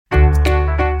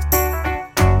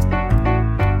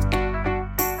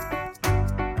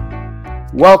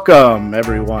Welcome,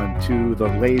 everyone, to the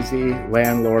Lazy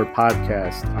Landlord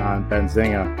Podcast on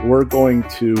Benzinga. We're going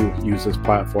to use this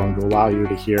platform to allow you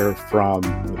to hear from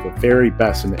the very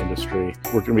best in the industry.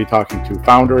 We're going to be talking to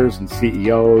founders and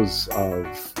CEOs of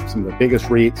some of the biggest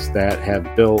REITs that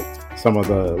have built some of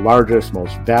the largest,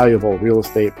 most valuable real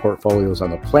estate portfolios on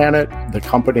the planet, the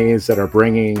companies that are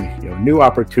bringing new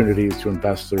opportunities to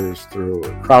investors through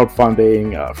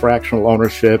crowdfunding, fractional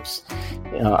ownerships,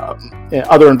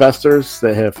 other investors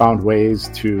that have found ways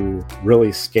to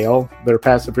really scale their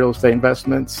passive real estate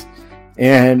investments,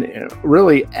 and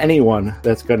really anyone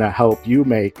that's going to help you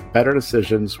make better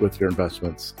decisions with your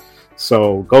investments.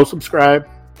 So go subscribe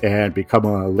and become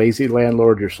a lazy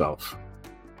landlord yourself.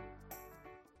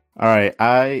 All right,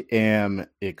 I am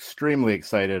extremely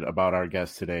excited about our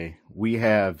guest today. We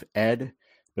have Ed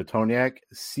Pitoniak,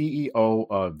 CEO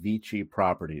of VICI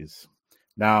Properties.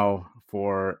 Now,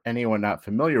 for anyone not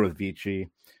familiar with VICI,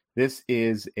 this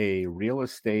is a real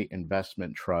estate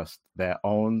investment trust that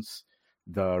owns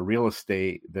the real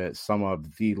estate that some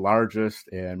of the largest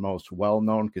and most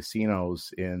well-known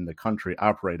casinos in the country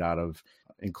operate out of,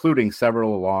 including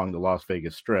several along the Las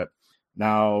Vegas Strip.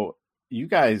 Now, you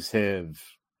guys have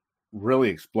really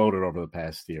exploded over the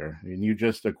past year. I mean, you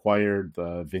just acquired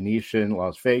the Venetian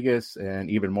Las Vegas and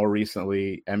even more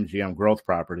recently MGM Growth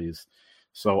Properties.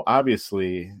 So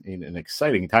obviously an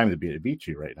exciting time to be at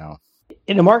VICI right now.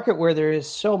 In a market where there is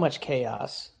so much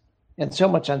chaos and so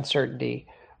much uncertainty,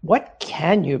 what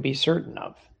can you be certain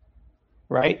of,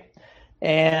 right?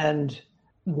 And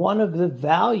one of the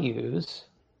values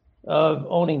of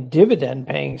owning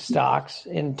dividend-paying stocks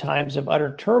in times of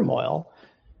utter turmoil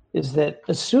is that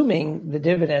assuming the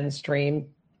dividend stream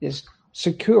is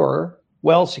secure,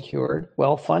 well-secured,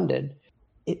 well-funded,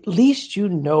 at least you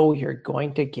know you're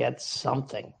going to get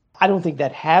something. I don't think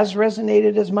that has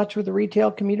resonated as much with the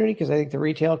retail community because I think the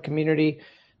retail community,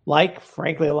 like,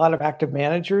 frankly, a lot of active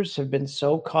managers have been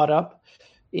so caught up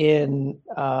in,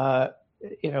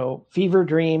 fever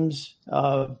dreams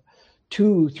of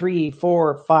 2, 3,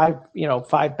 4, 5,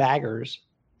 5 baggers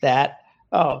that,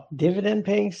 dividend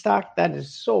paying stock, that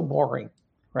is so boring,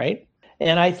 right?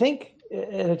 And I think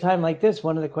at a time like this,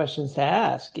 one of the questions to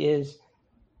ask is,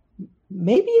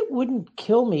 maybe it wouldn't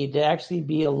kill me to actually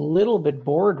be a little bit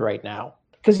bored right now,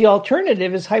 because the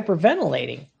alternative is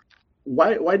hyperventilating.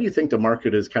 Why do you think the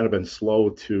market has kind of been slow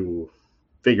to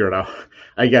figure it out?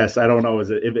 I guess, I don't know,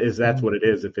 is that's what it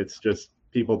is, if it's just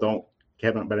people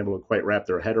haven't been able to quite wrap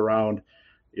their head around,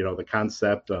 the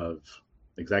concept of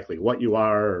exactly what you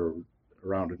are, or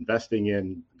around investing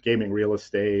in gaming real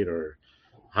estate, or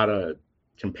how to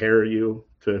compare you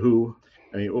to who.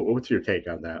 I mean, what's your take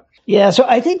on that? Yeah, so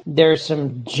I think there's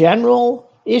some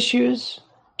general issues,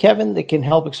 Kevin, that can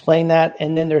help explain that.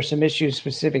 And then there's some issues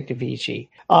specific to VICI.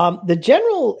 The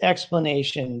general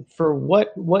explanation for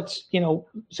what's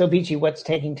VICI, what's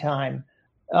taking time,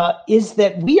 is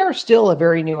that we are still a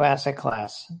very new asset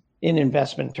class in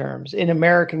investment terms, in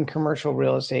American commercial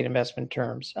real estate investment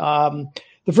terms.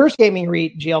 The first gaming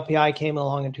REIT, GLPI, came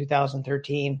along in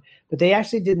 2013, but they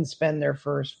actually didn't spend their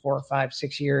first 4, 5,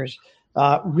 6 years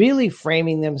really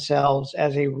framing themselves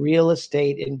as a real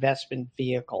estate investment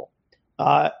vehicle.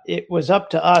 It was up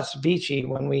to us, VICI,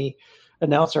 when we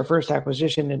announced our first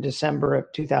acquisition in December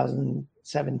of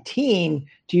 2017,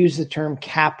 to use the term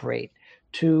cap rate,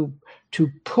 to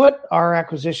put our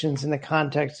acquisitions in the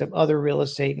context of other real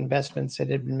estate investments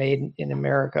that had been made in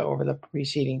America over the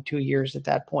preceding 2 years at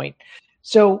that point.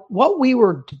 So what we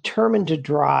were determined to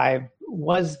drive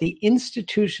was the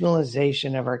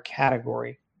institutionalization of our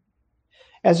category.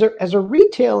 As a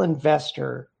retail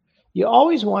investor, you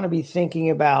always want to be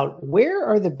thinking about where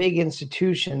are the big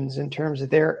institutions in terms of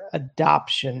their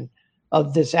adoption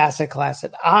of this asset class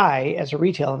that I, as a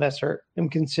retail investor, am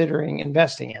considering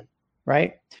investing in,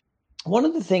 right? One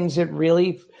of the things that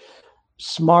really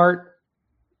smart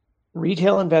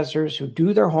retail investors who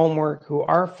do their homework, who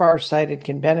are farsighted,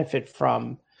 can benefit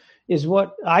from is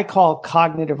what I call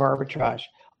cognitive arbitrage.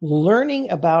 Learning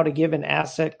about a given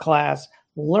asset class,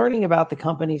 learning about the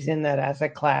companies in that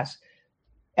asset class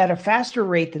at a faster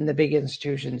rate than the big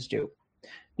institutions do.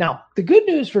 Now, the good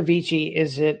news for VICI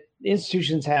is that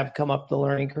institutions have come up the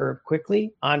learning curve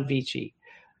quickly on VICI.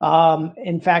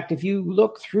 In fact, if you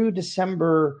look through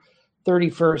December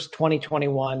 31st,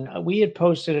 2021, we had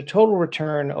posted a total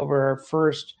return over our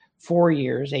first 4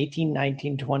 years, 18,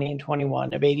 19, 20, and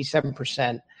 21, of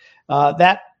 87%.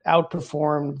 That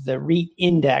outperformed the REIT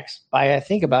index by, I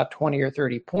think, about 20 or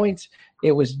 30 points.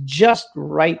 It was just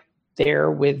right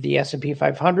there with the S&P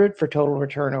 500 for total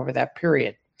return over that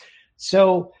period.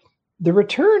 So the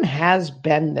return has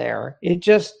been there. It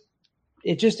just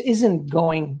it just isn't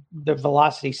going the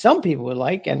velocity some people would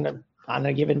like. And on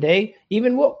a given day,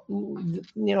 even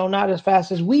not as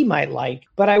fast as we might like.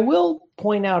 But I will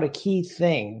point out a key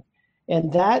thing,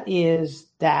 and that is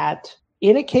that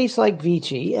in a case like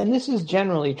VICI, and this is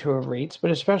generally true of REITs,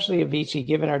 but especially of VICI,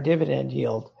 given our dividend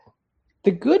yield,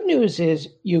 the good news is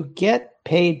you get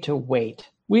paid to wait.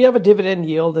 We have a dividend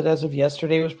yield that as of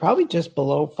yesterday was probably just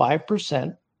below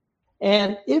 5%.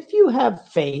 And if you have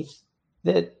faith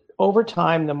that over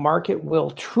time the market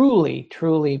will truly,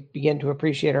 truly begin to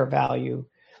appreciate our value,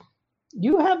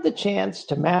 you have the chance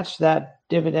to match that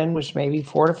dividend, which may be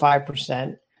 4 to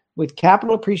 5%, with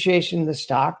capital appreciation in the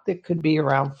stock that could be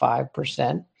around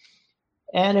 5%.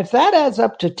 And if that adds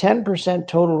up to 10%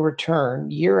 total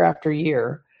return year after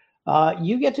year,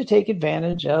 you get to take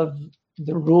advantage of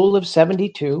the rule of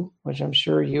 72, which I'm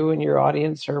sure you and your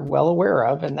audience are well aware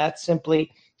of. And that's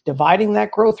simply dividing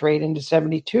that growth rate into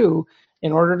 72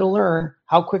 in order to learn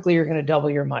how quickly you're going to double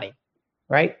your money,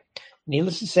 right?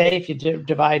 Needless to say, if you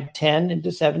divide 10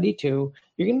 into 72,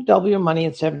 you're going to double your money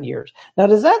in 7 years. Now,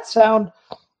 does that sound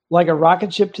like a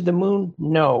rocket ship to the moon?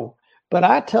 No. But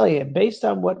I tell you, based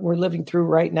on what we're living through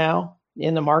right now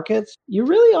in the markets, you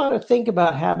really ought to think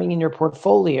about having in your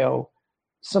portfolio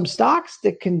some stocks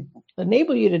that can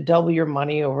enable you to double your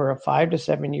money over a 5 to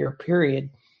 7 year period,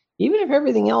 even if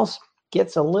everything else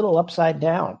gets a little upside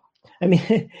down. I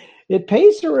mean, it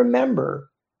pays to remember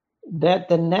that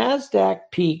the NASDAQ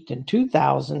peaked in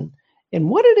 2000. And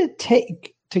what did it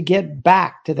take to get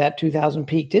back to that 2000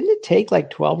 peak? Didn't it take like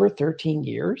 12 or 13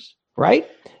 years, right?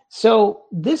 So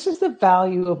this is the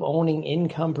value of owning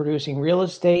income producing real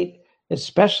estate,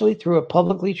 especially through a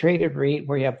publicly traded REIT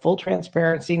where you have full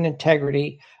transparency and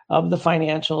integrity of the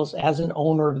financials as an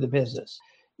owner of the business,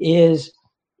 is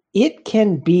it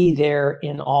can be there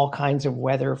in all kinds of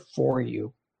weather for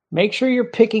you. Make sure you're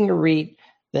picking a REIT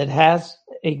that has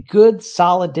a good,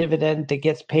 solid dividend that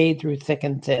gets paid through thick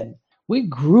and thin. We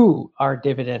grew our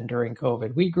dividend during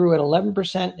COVID. We grew at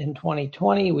 11% in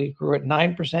 2020. We grew at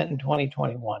 9% in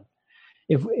 2021.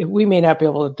 If we may not be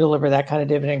able to deliver that kind of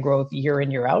dividend growth year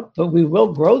in, year out, but we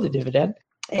will grow the dividend.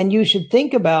 And you should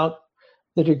think about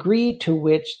the degree to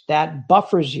which that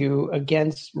buffers you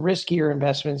against riskier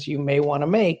investments you may want to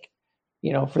make,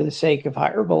 for the sake of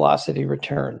higher velocity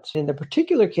returns. In the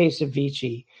particular case of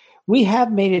VICI, we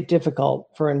have made it difficult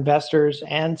for investors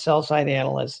and sell-side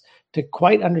analysts to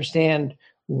quite understand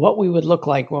what we would look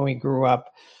like when we grew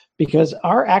up, because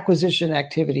our acquisition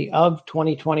activity of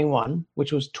 2021,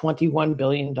 which was $21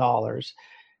 billion,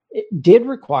 it did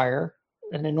require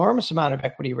an enormous amount of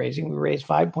equity raising. We raised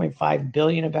 $5.5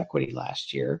 billion of equity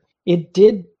last year. It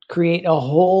did create a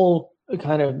whole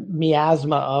kind of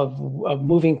miasma of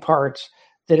moving parts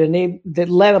that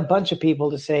led a bunch of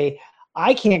people to say,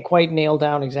 I can't quite nail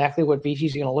down exactly what VICI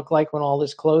is going to look like when all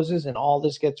this closes and all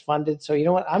this gets funded. So you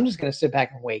know what? I'm just going to sit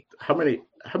back and wait. How many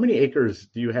acres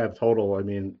do you have total? I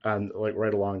mean, on like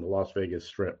right along the Las Vegas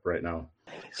Strip right now?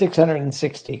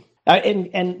 660.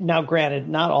 And now, granted,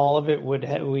 not all of it would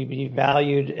be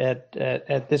valued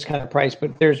at this kind of price,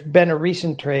 but there's been a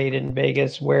recent trade in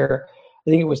Vegas where I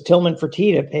think it was Tillman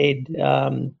Fertitta paid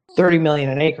 $30 million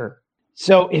an acre.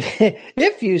 So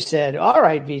if you said, all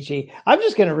right, VICI, I'm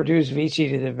just going to reduce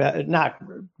VICI to not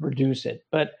reduce it,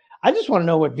 but I just want to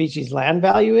know what VICI's land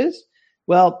value is.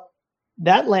 Well,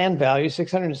 that land value,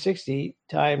 660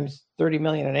 times 30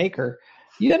 million an acre,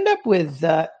 you end up with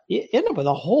a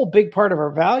whole big part of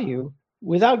our value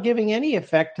without giving any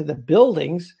effect to the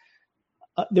buildings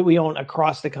that we own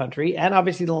across the country, and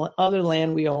obviously the other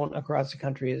land we own across the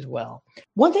country as well.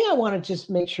 One thing I want to just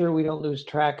make sure we don't lose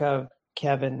track of,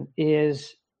 Kevin,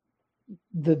 is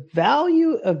the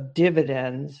value of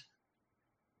dividends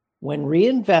when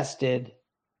reinvested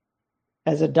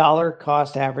as a dollar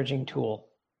cost averaging tool.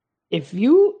 If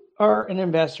you are an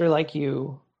investor like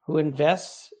you who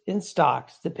invests in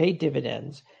stocks that pay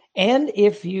dividends, and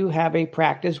if you have a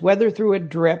practice, whether through a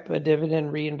DRIP, a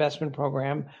dividend reinvestment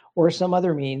program, or some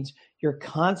other means, you're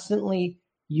constantly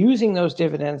using those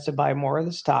dividends to buy more of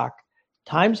the stock,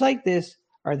 times like this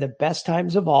are the best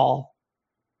times of all,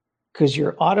 because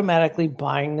you're automatically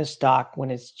buying the stock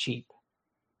when it's cheap,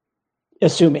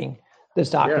 assuming the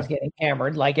stock is getting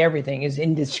hammered, like everything is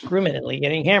indiscriminately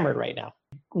getting hammered right now.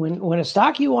 When a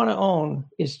stock you want to own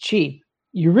is cheap,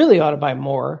 you really ought to buy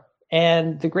more.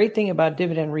 And the great thing about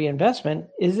dividend reinvestment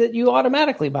is that you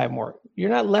automatically buy more. You're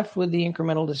not left with the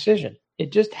incremental decision.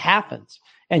 It just happens.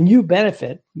 And you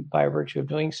benefit by virtue of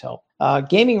doing so.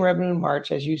 Gaming revenue in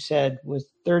March, as you said,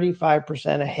 was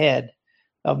 35% ahead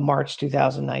of March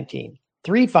 2019.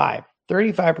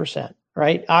 35%,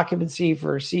 right? Occupancy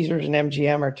for Caesars and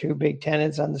MGM are two big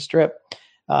tenants on the Strip.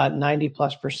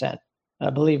 90+%. I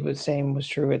believe the same was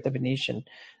true at the Venetian.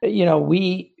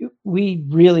 We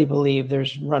really believe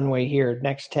there's runway here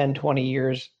next 10, 20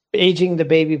 years. Aging the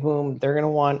baby boom, they're going to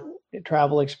want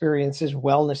travel experiences,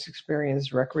 wellness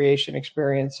experiences, recreation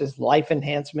experiences, life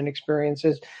enhancement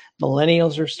experiences.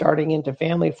 Millennials are starting into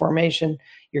family formation.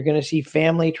 You're going to see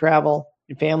family travel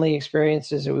and family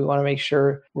experiences that we want to make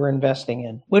sure we're investing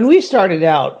in. When we started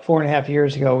out 4.5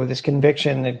 years ago with this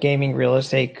conviction that gaming real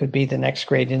estate could be the next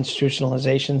great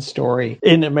institutionalization story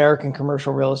in American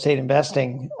commercial real estate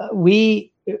investing,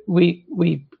 we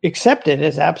accepted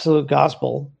as absolute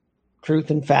gospel, truth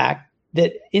and fact,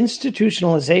 that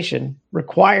institutionalization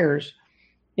requires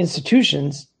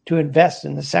institutions to invest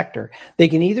in the sector. They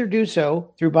can either do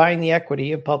so through buying the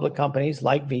equity of public companies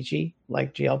like VICI,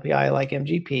 like GLPI, like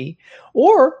MGP,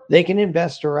 or they can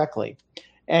invest directly.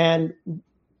 And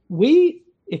we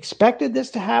expected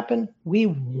this to happen. We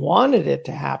wanted it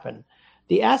to happen.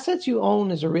 The assets you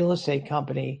own as a real estate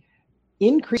company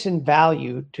increase in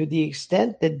value to the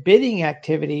extent that bidding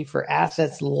activity for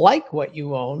assets like what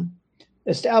you own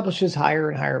establishes higher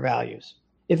and higher values.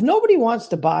 If nobody wants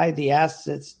to buy the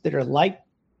assets that are like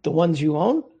the ones you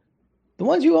own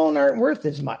aren't worth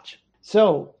as much.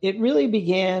 So it really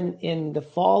began in the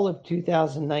fall of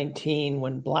 2019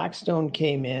 when Blackstone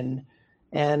came in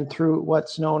and through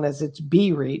what's known as its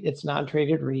B-REIT, its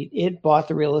non-traded REIT, it bought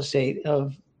the real estate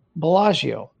of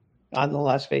Bellagio on the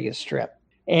Las Vegas Strip.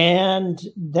 And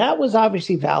that was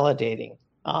obviously validating.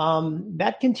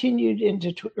 That continued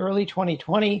into early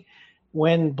 2020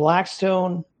 when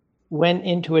Blackstone went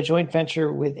into a joint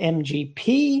venture with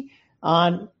MGP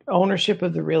on ownership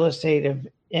of the real estate of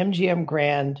MGM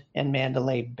Grand and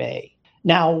Mandalay Bay.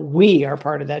 Now, we are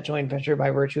part of that joint venture by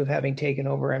virtue of having taken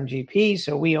over MGP,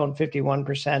 so we own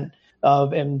 51%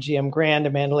 of MGM Grand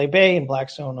and Mandalay Bay, and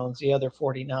Blackstone owns the other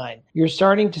 49. You're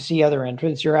starting to see other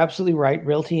entrants. You're absolutely right.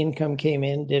 Realty Income came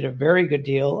in, did a very good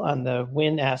deal on the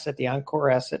Wynn asset, the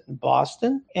Encore asset in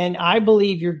Boston. And I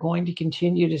believe you're going to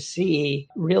continue to see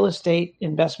real estate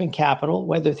investment capital,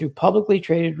 whether through publicly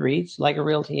traded REITs like a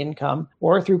Realty Income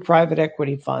or through private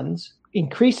equity funds,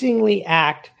 increasingly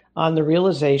act on the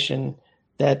realization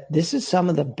that this is some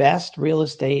of the best real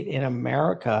estate in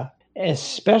America,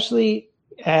 especially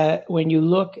when you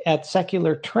look at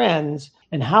secular trends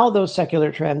and how those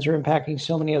secular trends are impacting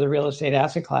so many other real estate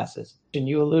asset classes. And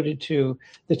you alluded to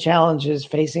the challenges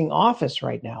facing office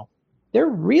right now. There are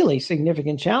really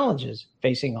significant challenges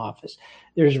facing office.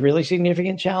 There's really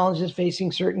significant challenges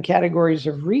facing certain categories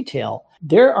of retail.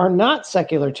 There are not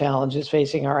secular challenges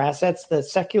facing our assets. The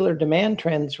secular demand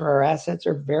trends for our assets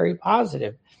are very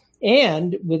positive.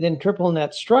 And within triple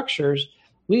net structures,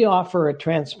 we offer a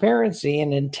transparency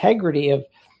and integrity of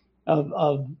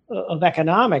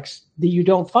economics that you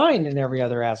don't find in every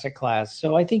other asset class.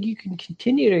 So I think you can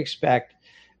continue to expect,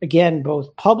 again,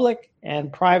 both public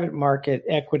and private market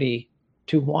equity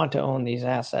to want to own these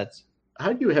assets.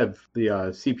 How do you have the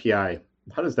CPI?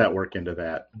 How does that work into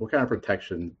that? What kind of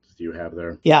protections do you have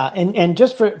there? Yeah, and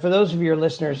just for those of your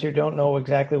listeners who don't know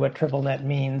exactly what triple net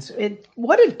means,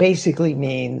 what it basically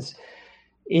means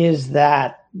is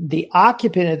that the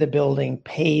occupant of the building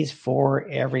pays for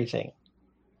everything.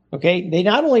 Okay, they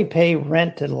not only pay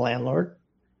rent to the landlord,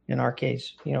 in our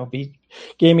case,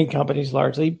 gaming companies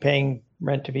largely paying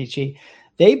rent to VICI.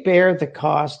 They bear the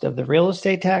cost of the real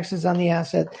estate taxes on the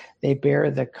asset. They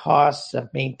bear the costs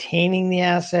of maintaining the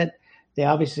asset. They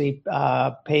obviously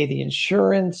pay the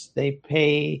insurance. They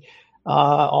pay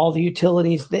all the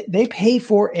utilities. They pay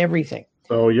for everything.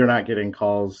 So you're not getting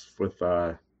calls with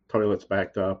toilets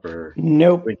backed up or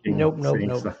Nope.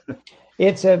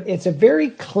 It's a very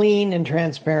clean and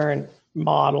transparent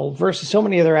model versus so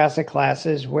many other asset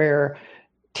classes where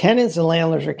tenants and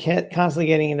landlords are constantly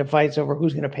getting into fights over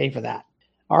who's going to pay for that.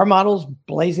 Our model is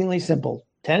blazingly simple.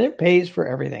 Tenant pays for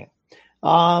everything.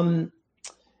 And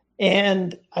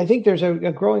I think there's a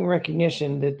growing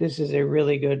recognition that this is a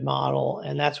really good model.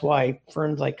 And that's why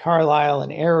firms like Carlyle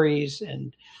and Ares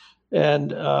and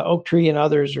Oaktree and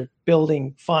others are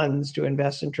building funds to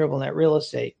invest in triple net real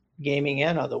estate, gaming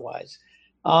and otherwise.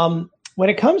 When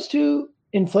it comes to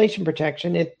inflation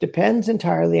protection, it depends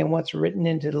entirely on what's written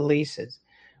into the leases.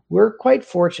 We're quite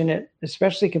fortunate,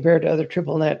 especially compared to other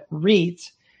triple net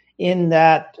REITs, in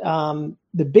that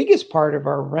the biggest part of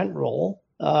our rent roll,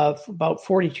 about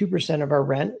 42% of our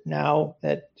rent now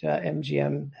that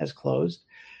MGM has closed,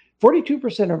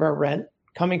 42% of our rent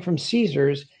coming from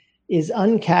Caesars is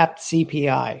uncapped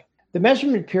CPI. The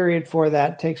measurement period for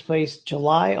that takes place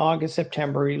July, August,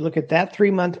 September. You look at that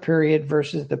 3-month period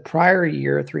versus the prior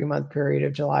year 3-month period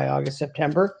of July, August,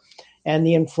 September. And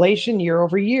the inflation year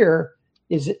over year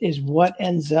is what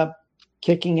ends up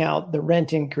kicking out the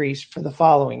rent increase for the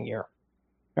following year,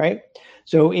 right?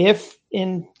 So if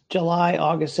in July,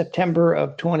 August, September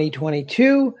of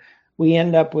 2022, we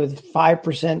end up with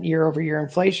 5% year-over-year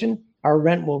inflation, our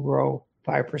rent will grow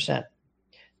 5%.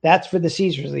 That's for the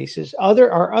Caesars leases.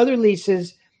 Our other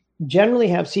leases generally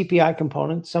have CPI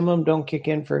components. Some of them don't kick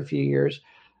in for a few years,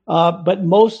 but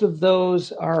most of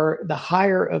those are the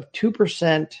higher of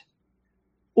 2%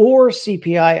 or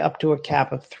CPI up to a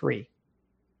cap of 3%.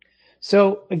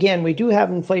 So again, we do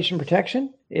have inflation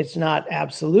protection. It's not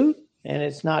absolute, and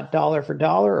it's not dollar for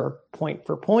dollar or point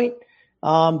for point,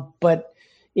 but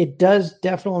it does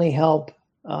definitely help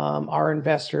our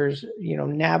investors,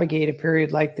 navigate a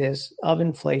period like this of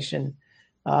inflation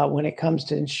when it comes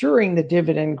to ensuring the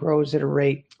dividend grows at a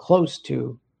rate close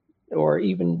to, or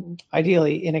even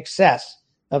ideally in excess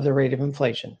of the rate of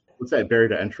inflation. What's that barrier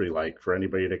to entry like for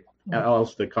anybody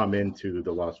else to come into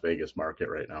the Las Vegas market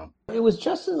right now? It was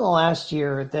just in the last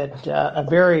year that a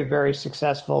very, very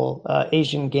successful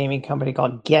Asian gaming company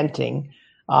called Genting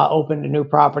opened a new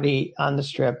property on the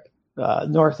Strip,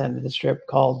 north end of the Strip,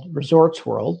 called Resorts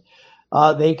World.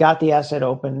 They got the asset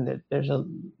open. There's a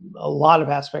lot of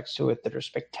aspects to it that are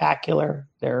spectacular.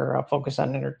 Their focus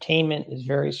on entertainment is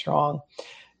very strong.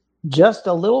 Just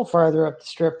a little farther up the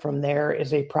Strip from there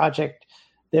is a project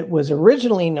that was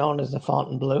originally known as the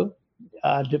Fontainebleau,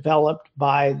 developed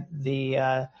by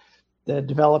the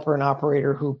developer and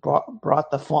operator who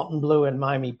brought the Fontainebleau in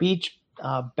Miami Beach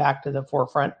back to the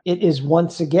forefront. It is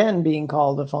once again being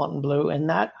called the Fontainebleau, and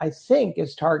that, I think,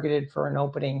 is targeted for an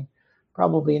opening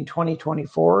probably in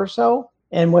 2024 or so.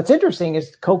 And what's interesting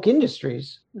is Koch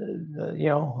Industries,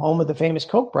 home of the famous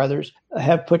Koch brothers,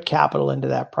 have put capital into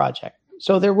that project.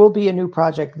 So there will be a new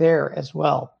project there as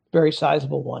well, very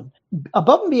sizable one.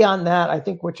 Above and beyond that, I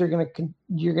think what you're going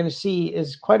to see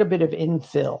is quite a bit of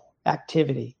infill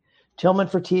activity. Tillman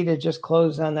Fertitta just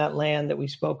closed on that land that we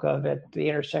spoke of at the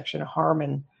intersection of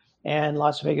Harmon and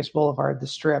Las Vegas Boulevard, the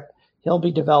Strip. He'll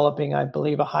be developing, I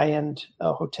believe, a high-end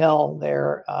hotel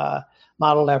there,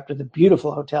 modeled after the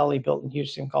beautiful hotel he built in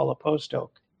Houston called the Post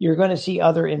Oak. You're going to see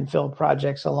other infill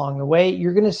projects along the way.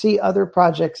 You're going to see other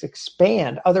projects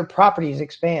expand, other properties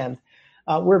expand.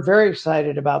 We're very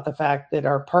excited about the fact that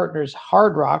our partners,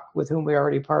 Hard Rock, with whom we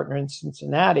already partner in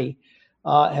Cincinnati,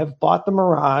 have bought the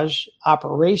Mirage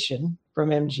operation from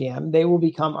MGM. They will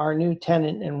become our new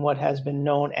tenant in what has been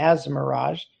known as the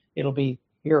Mirage. It'll be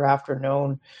hereafter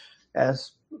known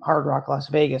as Hard Rock Las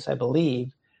Vegas, I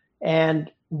believe.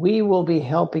 And we will be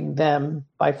helping them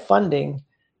by funding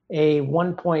a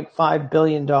 $1.5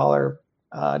 billion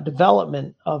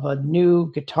development of a new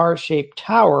guitar-shaped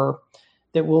tower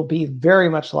that will be very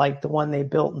much like the one they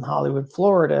built in Hollywood,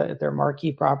 Florida, at their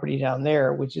marquee property down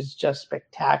there, which is just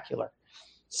spectacular.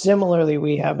 Similarly,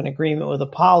 we have an agreement with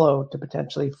Apollo to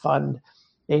potentially fund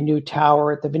a new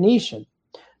tower at the Venetian.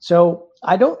 So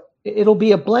it'll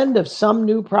be a blend of some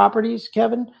new properties,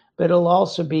 Kevin, but it'll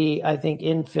also be, I think,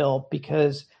 infill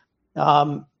because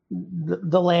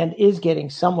the land is getting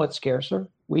somewhat scarcer.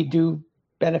 We do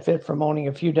benefit from owning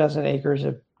a few dozen acres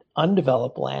of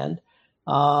undeveloped land,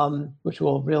 which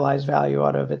we'll realize value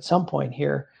out of at some point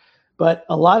here. But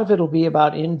a lot of it will be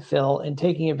about infill and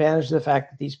taking advantage of the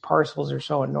fact that these parcels are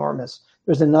so enormous.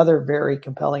 There's another very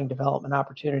compelling development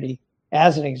opportunity,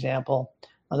 as an example,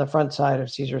 on the front side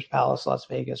of Caesars Palace, Las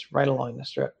Vegas, right along the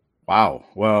Strip. Wow.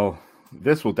 Well,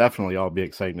 this will definitely all be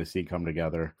exciting to see come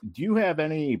together. Do you have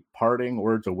any parting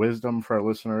words of wisdom for our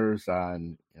listeners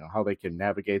on how they can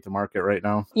navigate the market right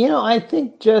now? I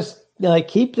think just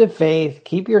keep the faith,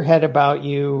 keep your head about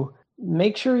you,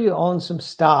 make sure you own some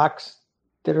stocks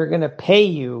that are going to pay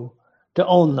you to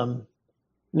own them,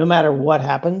 no matter what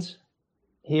happens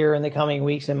here in the coming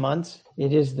weeks and months.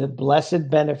 It is the blessed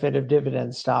benefit of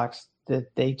dividend stocks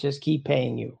that they just keep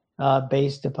paying you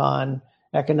based upon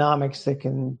economics that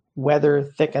can weather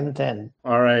thick and thin.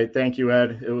 All right. Thank you,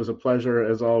 Ed. It was a pleasure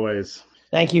as always.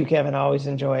 Thank you, Kevin. I always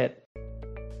enjoy it.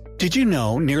 Did you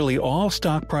know nearly all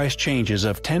stock price changes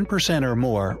of 10% or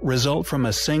more result from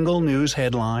a single news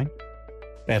headline?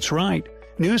 That's right.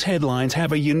 News headlines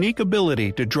have a unique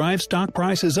ability to drive stock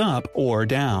prices up or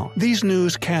down. These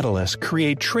news catalysts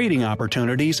create trading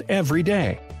opportunities every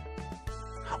day.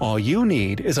 All you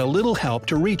need is a little help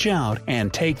to reach out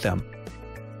and take them.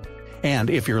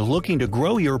 And if you're looking to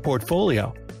grow your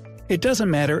portfolio, it doesn't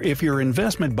matter if your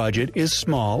investment budget is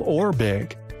small or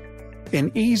big. An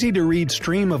easy-to-read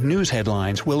stream of news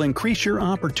headlines will increase your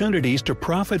opportunities to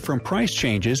profit from price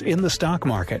changes in the stock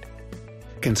market,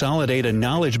 consolidate a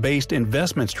knowledge-based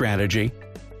investment strategy,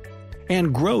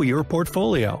 and grow your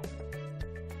portfolio.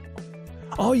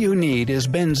 All you need is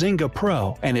Benzinga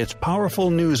Pro and its powerful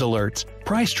news alerts,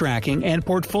 price tracking, and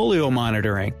portfolio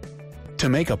monitoring to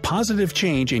make a positive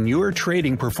change in your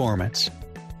trading performance.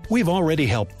 We've already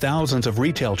helped thousands of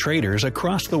retail traders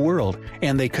across the world,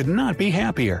 and they could not be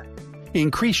happier.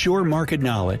 Increase your market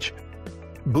knowledge,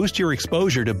 boost your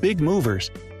exposure to big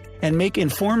movers, and make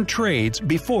informed trades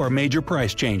before major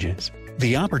price changes.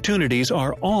 The opportunities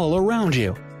are all around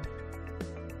you.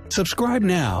 Subscribe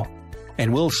now,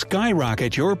 and we'll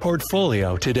skyrocket your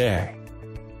portfolio today.